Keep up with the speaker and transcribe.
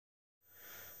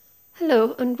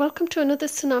Hello and welcome to another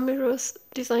Tsunami Rose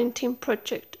design team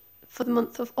project for the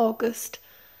month of August.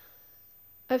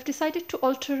 I've decided to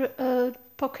alter a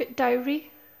pocket diary.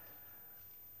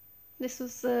 This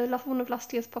was one of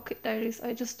last year's pocket diaries.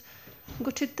 I just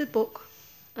gutted the book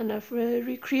and I've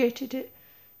recreated it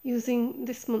using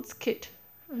this month's kit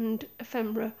and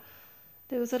ephemera.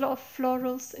 There was a lot of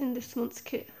florals in this month's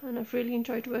kit and I've really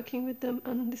enjoyed working with them,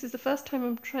 and this is the first time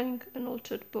I'm trying an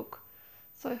altered book,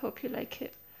 so I hope you like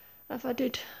it. I've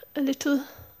added a little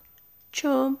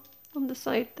charm on the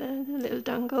side there, a little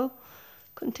dangle,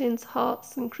 contains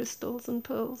hearts and crystals and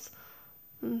pearls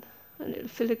and a little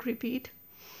filigree bead.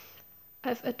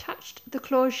 I've attached the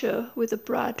closure with a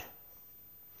brad.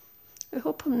 I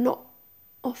hope I'm not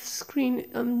off screen.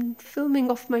 I'm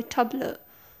filming off my tablet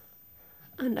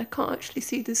and I can't actually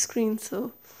see the screen,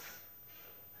 so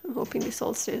I'm hoping this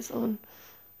all stays on.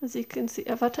 As you can see,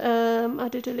 I've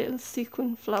added a little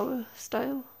sequin flower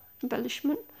style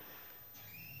embellishment.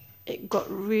 It got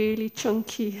really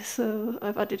chunky, so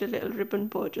I've added a little ribbon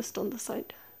bow just on the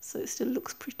side so it still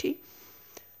looks pretty.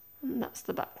 And that's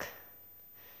the back.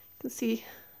 You can see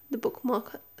the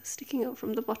bookmark sticking out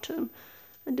from the bottom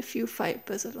and a few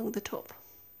fibres along the top.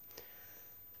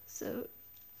 So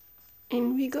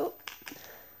in we go.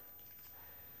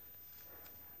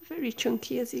 Very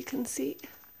chunky, as you can see.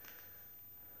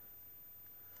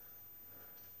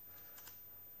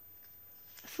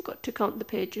 I forgot to count the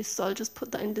pages, so I'll just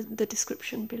put that in the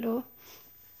description below.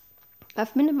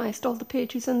 I've minimised all the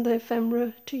pages and the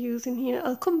ephemera to use in here.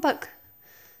 I'll come back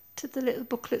to the little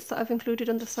booklets that I've included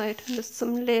on the side, and there's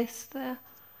some lace there.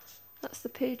 That's the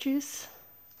pages.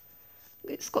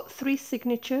 It's got 3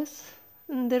 signatures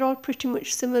and they're all pretty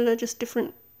much similar, just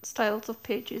different styles of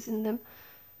pages in them.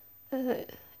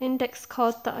 Index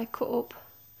card that I cut up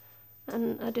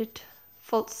and added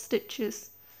false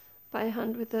stitches by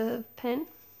hand with a pen.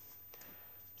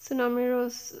 Tsunami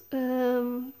Rose,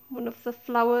 one of the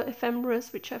flower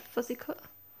ephemeras which I've fuzzy cut.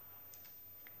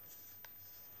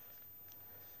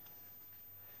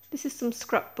 This is some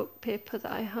scrapbook paper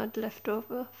that I had left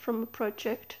over from a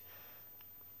project.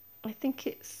 I think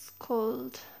it's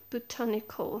called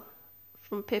Botanical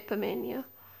from Paper Mania.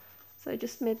 So I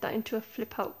just made that into a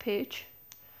flip out page.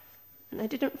 And I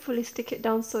didn't fully stick it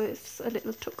down, so it's a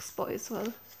little tuck spot as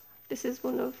well. This is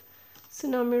one of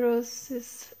Tsunami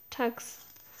Rose's tags.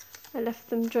 I left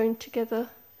them joined together,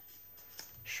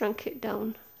 shrunk it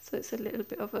down, so it's a little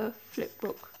bit of a flip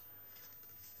book.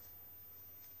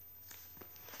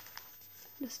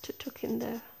 Just to tuck in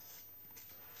there.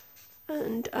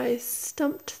 And I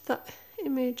stamped that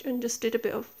image and just did a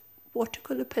bit of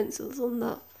watercolour pencils on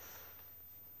that.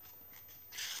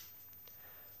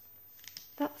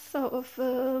 That's out of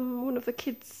one of the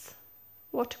kids'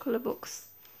 watercolour books.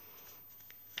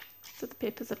 So the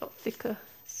paper's a lot thicker,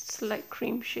 it's a light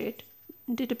cream shade.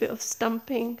 Did a bit of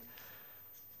stamping.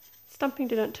 Stamping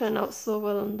didn't turn out so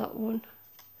well on that one.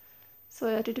 So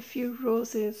I added a few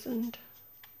roses and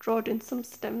drawed in some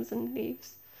stems and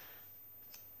leaves.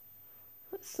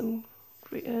 That's some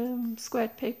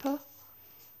squared paper.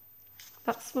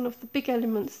 That's one of the big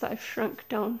elements that I've shrunk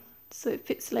down so it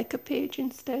fits like a page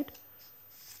instead.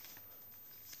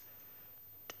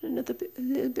 Did a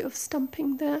little bit of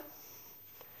stamping there.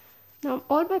 Now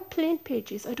all my plain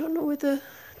pages, I don't know whether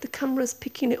the camera's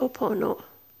picking it up or not,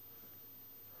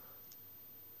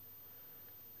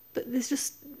 but there's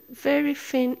just very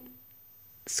faint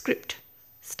script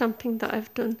stamping that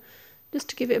I've done just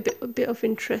to give it a bit of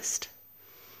interest.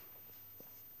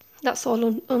 That's all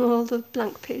on all the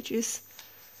blank pages.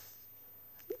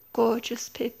 Gorgeous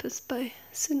papers by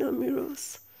Tsunami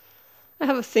Rose. I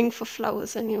have a thing for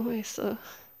flowers anyway, so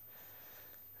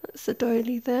that's the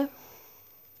doily there.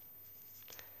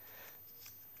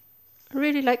 I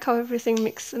really like how everything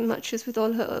mixes and matches with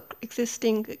all her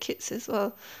existing kits as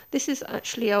well. This is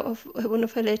actually out of one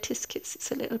of her latest kits.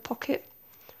 It's a little pocket.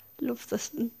 Love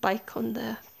the bike on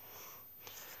there.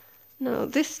 Now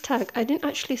this tag, I didn't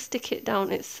actually stick it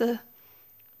down. It's one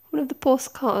of the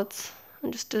postcards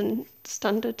and just a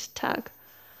standard tag.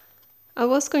 I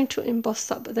was going to emboss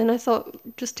that, but then I thought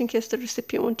just in case the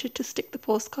recipient wanted to stick the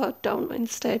postcard down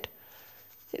instead,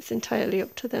 it's entirely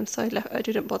up to them, so I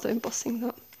didn't bother embossing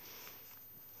that.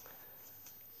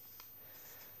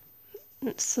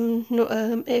 It's some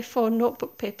A4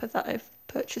 notebook paper that I've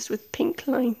purchased with pink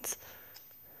lines.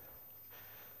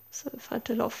 So I've had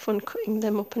a lot of fun cutting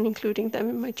them up and including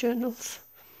them in my journals.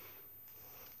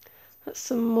 That's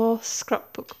some more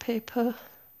scrapbook paper.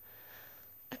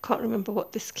 I can't remember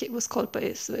what this kit was called, but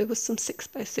it was some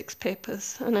 6x6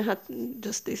 papers and I had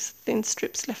just these thin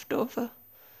strips left over.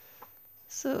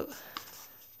 So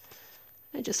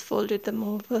I just folded them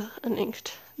over and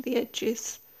inked the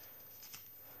edges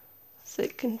so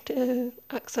it can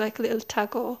act like a little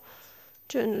tag or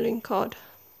journaling card.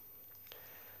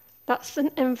 That's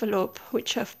an envelope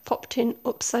which I've popped in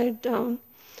upside down.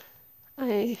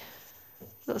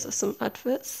 Those are some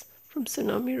adverts from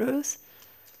Tsunami Rose.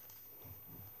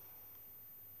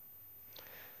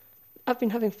 I've been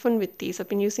having fun with these. I've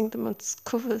been using them as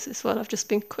covers as well. I've just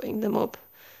been cutting them up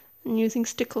and using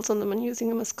stickles on them and using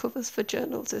them as covers for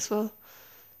journals as well.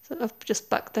 So I've just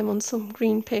backed them on some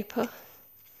green paper.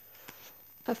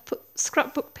 I've put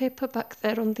scrapbook paper back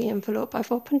there on the envelope.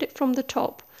 I've opened it from the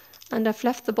top and I've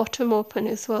left the bottom open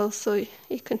as well, so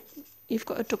you've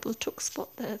got a double tuck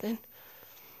spot there then.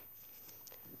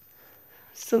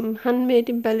 Some handmade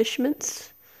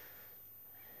embellishments.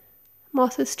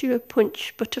 Martha Stewart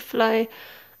punch butterfly,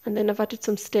 and then I've added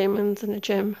some stamens and a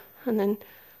gem, and then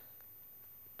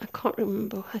I can't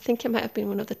remember, I think it might have been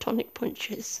one of the tonic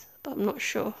punches, but I'm not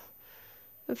sure.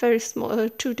 A very small,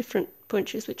 two different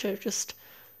punches which I've just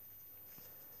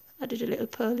added a little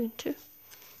pearl into.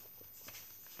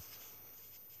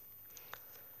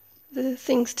 The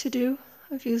things to do,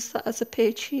 I've used that as a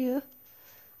page here.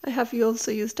 I have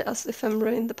also used it as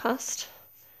ephemera in the past.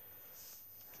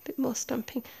 A bit more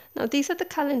stamping. Now these are the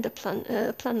calendar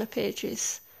planner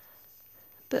pages,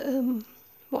 but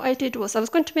what I did was I was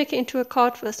going to make it into a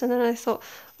card first, and then I thought,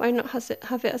 why not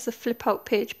have it as a flip out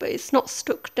page, but it's not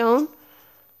stuck down.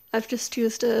 I've just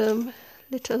used a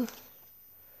little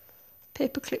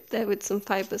paper clip there with some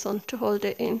fibres on to hold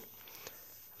it in.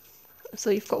 So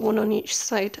you've got one on each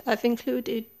side. I've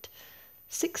included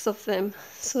 6 of them,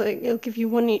 so it'll give you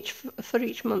one each for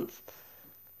each month.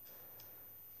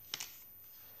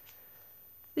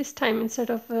 This time, instead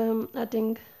of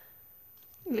adding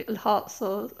little hearts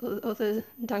or other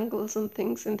dangles and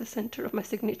things in the centre of my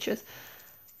signatures,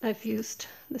 I've used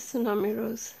the Tsunami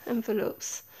Rose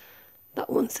envelopes. That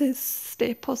one says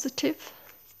stay positive.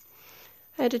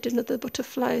 I added another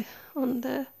butterfly on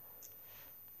there.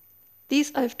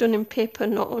 These I've done in paper,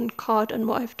 not on card, and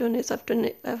what I've done is I've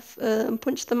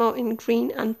punched them out in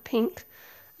green and pink,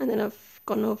 and then I've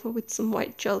gone over with some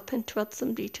white gel pen to add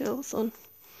some details on.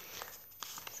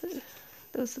 So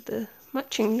those are the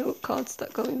matching note cards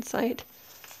that go inside.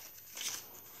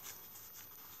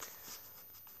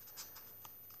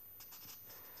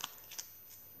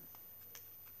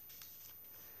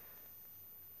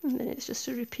 And then it's just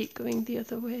a repeat going the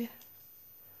other way.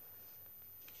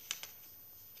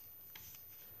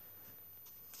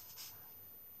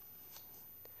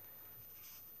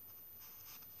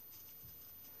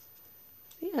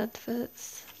 The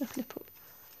adverts, the flip up.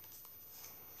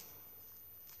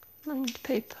 Lined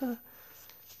paper,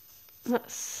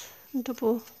 that's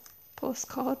double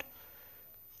postcard.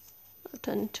 That'll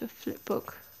turn into a flip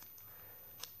book.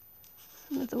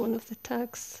 Another one of the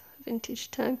tags,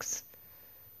 vintage tags.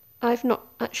 I've not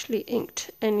actually inked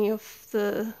any of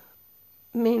the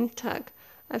main tag.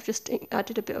 I've just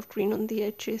added a bit of green on the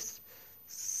edges,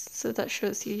 so that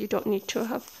shows you don't need to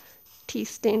have tea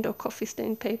stained or coffee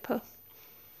stained paper.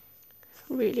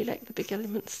 Really like the big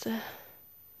elements there.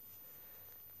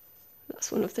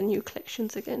 That's one of the new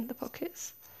collections again, the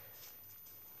pockets.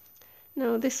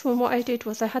 Now this one, what I did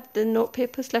was I had the note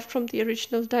papers left from the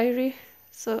original diary,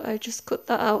 so I just cut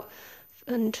that out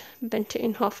and bent it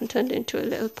in half and turned it into a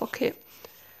little pocket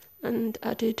and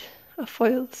added a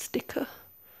foil sticker.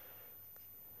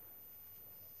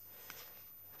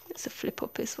 It's a flip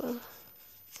up as well.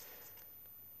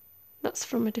 That's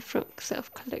from a different set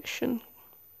of collection,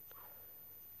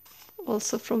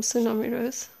 also from Tsunami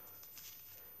Rose.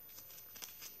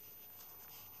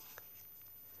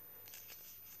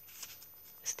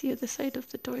 It's the other side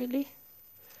of the doily.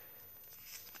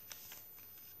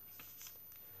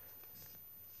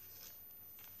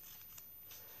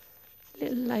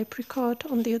 Little library card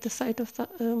on the other side of that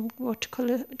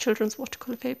children's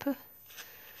watercolour paper.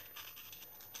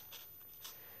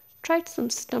 Tried some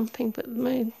stamping, but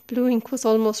my blue ink was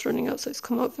almost running out, so it's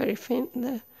come out very faint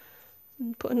there.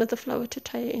 And put another flower to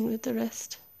tie it in with the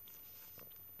rest.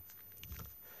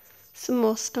 Some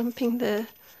more stamping there.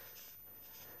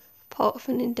 Part of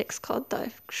an index card that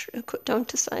I've cut down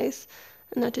to size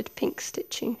and added pink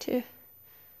stitching to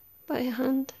by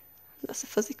hand. That's a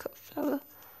fuzzy cut flower.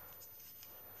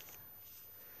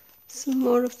 Some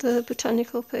more of the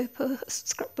botanical paper,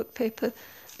 scrapbook paper.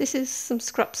 This is some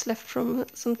scraps left from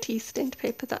some tea stained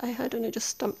paper that I had, and I just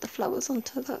stamped the flowers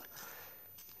onto that.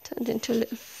 Turned into a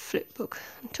little flip book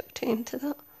and tucked it into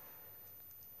that.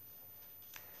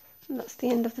 And that's the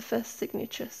end of the first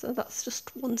signature, so that's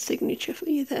just one signature for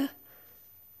you there.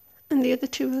 And the other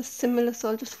two are similar, so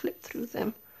I'll just flip through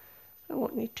them. I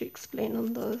won't need to explain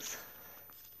on those.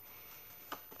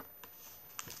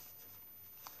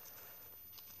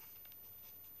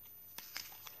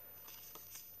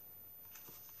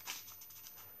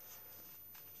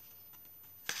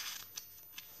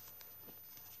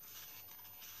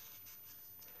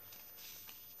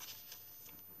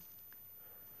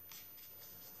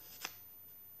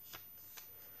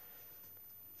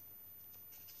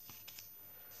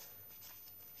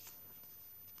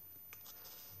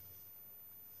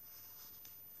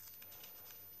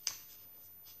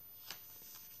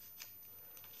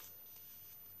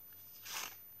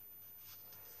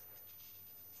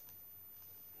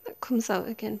 Comes out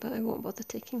again, but I won't bother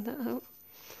taking that out.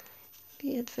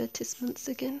 The advertisements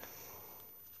again.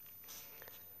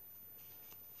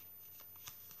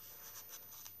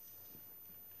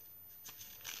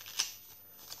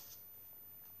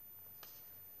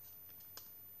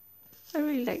 I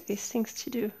really like these things to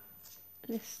do,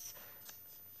 lists.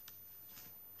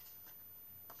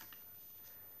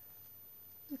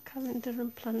 The calendar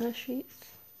and planner sheets.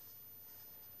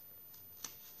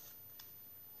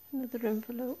 Another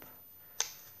envelope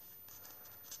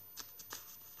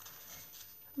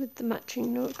with the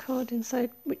matching note card inside,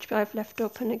 which I've left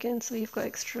open again, so you've got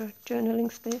extra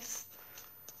journaling space.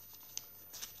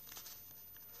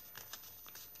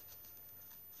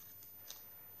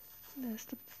 There's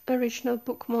the original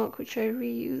bookmark, which I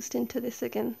reused into this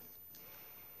again.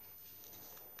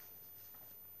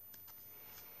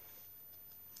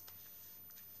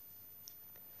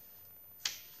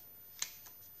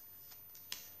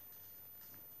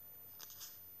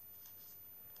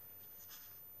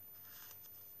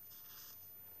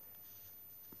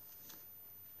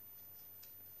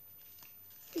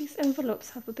 These envelopes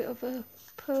have a bit of a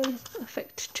pearl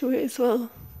effect to it as well,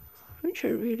 which I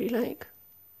really like.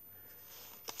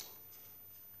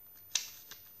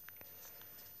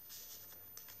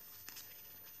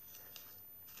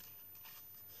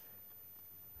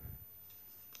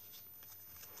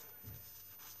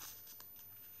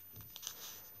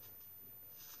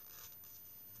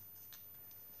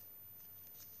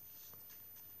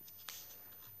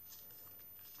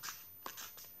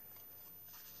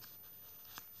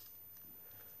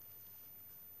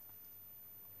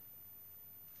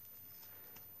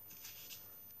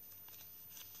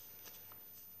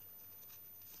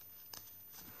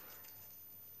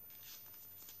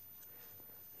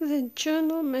 The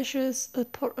journal measures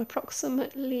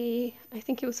approximately, I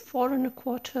think it was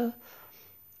 4¼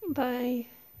 by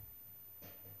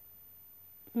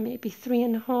maybe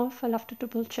 3½. I'll have to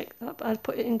double check that, but I'll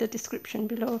put it in the description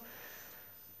below.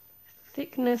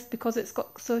 Thickness, because it's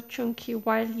got so chunky,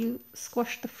 while you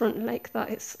squash the front like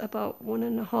that, it's about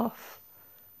 1½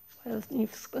 while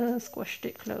you've squashed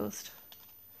it closed.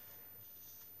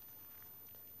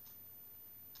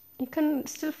 You can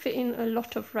still fit in a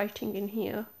lot of writing in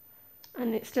here,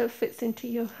 and it still fits into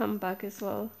your handbag as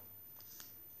well.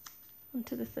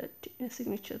 Onto the third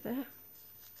signature there.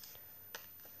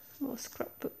 More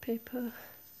scrapbook paper.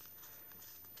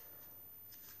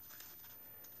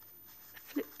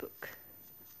 Flipbook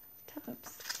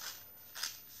tabs.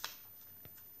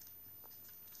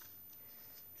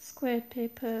 Squared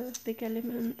paper, big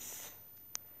elements.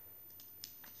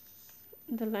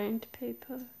 The lined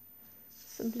paper.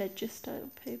 Some ledger style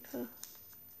paper,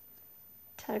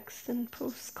 tags and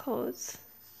postcards,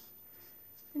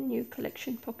 and new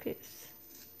collection pockets.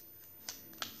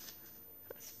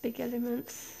 That's big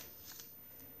elements.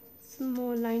 Some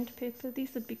more lined paper.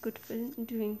 These would be good for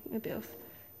doing a bit of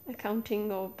accounting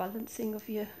or balancing of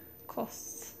your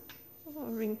costs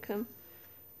or income.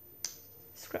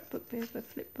 Scrapbook paper,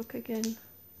 flipbook again.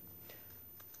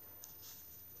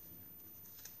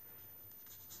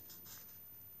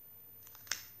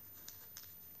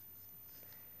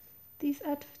 These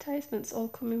advertisements all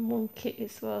come in one kit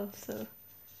as well, so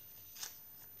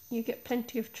you get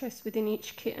plenty of choice within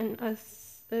each kit, and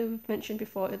as we've mentioned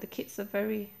before, the kits are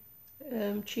very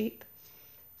cheap.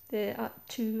 They're at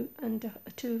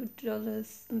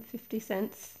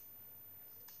 $2.50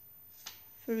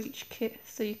 for each kit,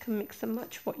 so you can mix and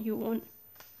match what you want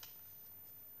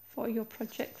for your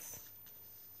projects.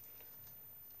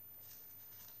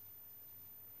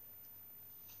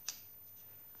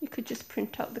 You could just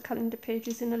print out the calendar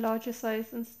pages in a larger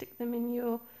size and stick them in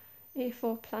your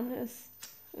A4 planners,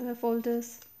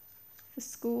 folders for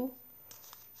school,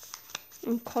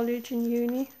 in college and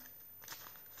uni.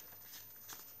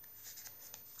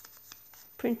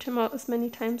 Print them out as many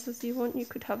times as you want. You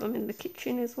could have them in the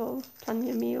kitchen as well, plan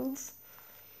your meals.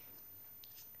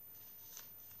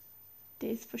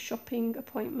 Days for shopping,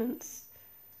 appointments.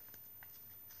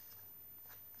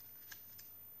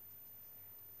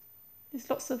 There's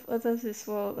lots of others as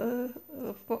well.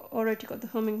 Already got the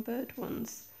hummingbird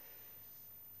ones.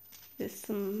 There's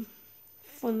some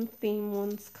fun theme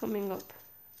ones coming up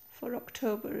for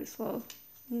October as well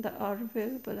that are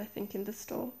available, I think, in the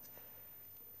store.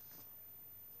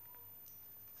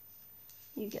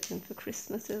 You get them for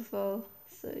Christmas as well,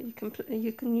 so you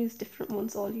can use different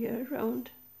ones all year round.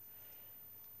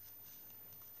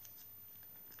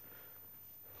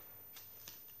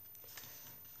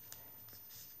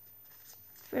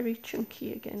 Very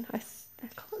chunky again. I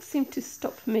can't seem to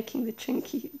stop making the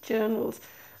chunky journals,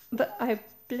 but I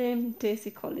blame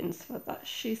Daisy Collins for that.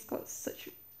 She's got such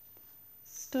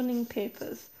stunning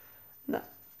papers that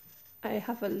I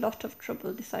have a lot of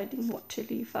trouble deciding what to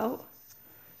leave out.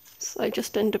 So I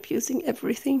just end up using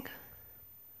everything.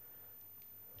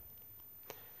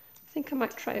 I think I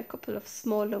might try a couple of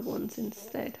smaller ones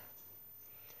instead.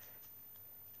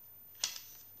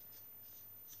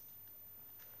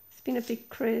 It's been a big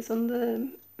craze on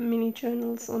the mini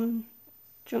journals on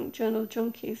Junk Journal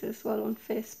Junkies as well on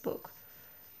Facebook.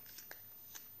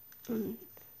 And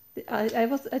I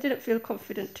didn't feel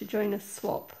confident to join a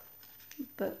swap,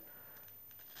 but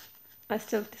I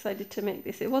still decided to make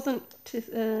this. It wasn't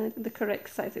the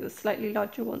correct size, it was slightly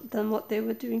larger than what they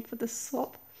were doing for the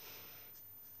swap.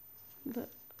 But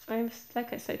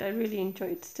like I said, I really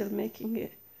enjoyed still making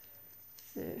it.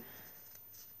 So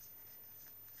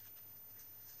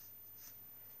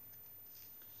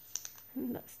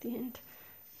and that's the end.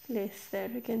 Lace there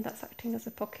again, that's acting as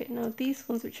a pocket. Now these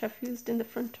ones which I've used in the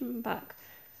front and back,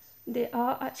 they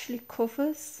are actually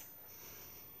covers,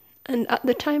 and at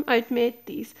the time I'd made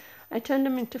these, I turned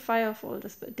them into file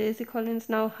folders, but Daisy Collins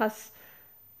now has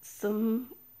some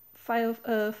file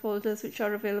folders which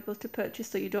are available to purchase,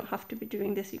 so you don't have to be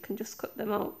doing this. You can just cut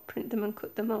them out, print them and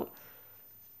cut them out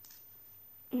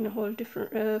in a whole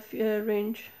different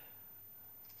range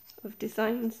of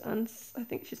designs, and I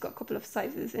think she's got a couple of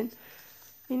sizes in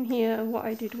here. And what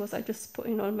I did was I just put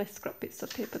in all my scrap bits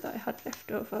of paper that I had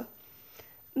left over.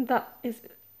 That is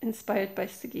inspired by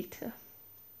Sugita.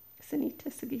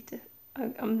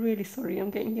 I'm really sorry I'm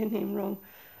getting your name wrong,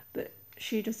 but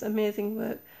she does amazing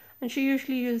work, and she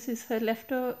usually uses her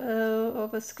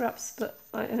leftover scraps, but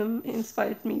it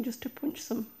inspired me just to punch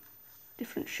some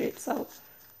different shapes out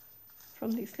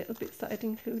from these little bits that I'd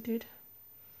included.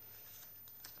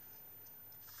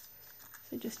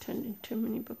 So it just turned into a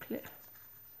mini booklet.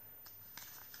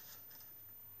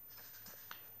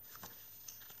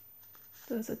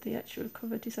 Those are the actual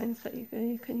cover designs that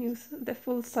you can use. They're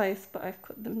full size, but I've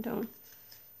cut them down.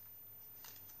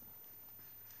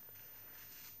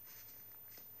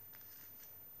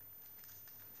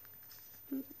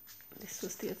 This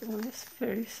was the other one. It's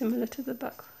very similar to the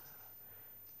back,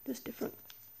 just different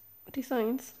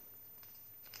designs.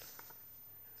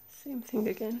 Same thing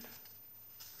again.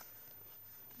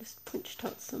 Just punched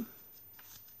out some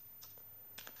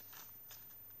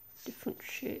different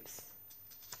shapes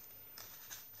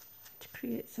to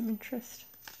create some interest.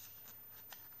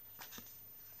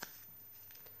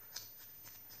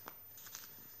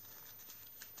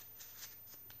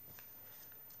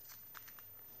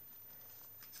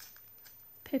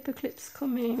 Paper clips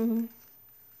come in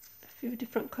a few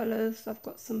different colours. I've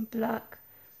got some black,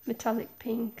 metallic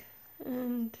pink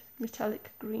and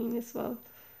metallic green as well,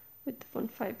 with the fun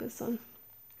fibres on.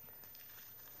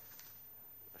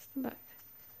 That's the back.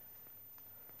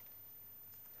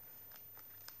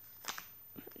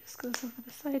 It just goes over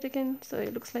the side again, so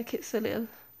it looks like it's a little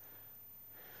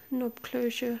knob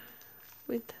closure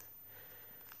with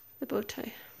the bow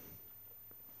tie.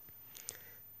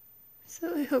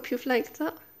 So I hope you've liked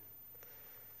that,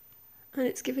 and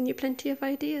it's given you plenty of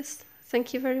ideas.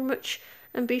 Thank you very much,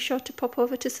 and be sure to pop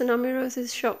over to Tsunami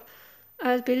Rose's shop.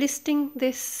 I'll be listing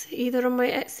this either on my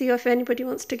Etsy, or if anybody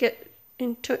wants to get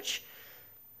in touch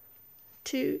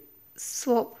to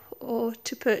swap or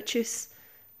to purchase,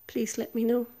 please let me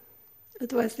know.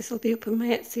 Otherwise this will be up on my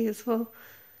Etsy as well.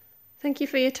 Thank you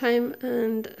for your time,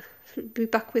 and I'll be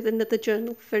back with another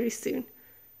journal very soon.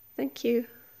 Thank you.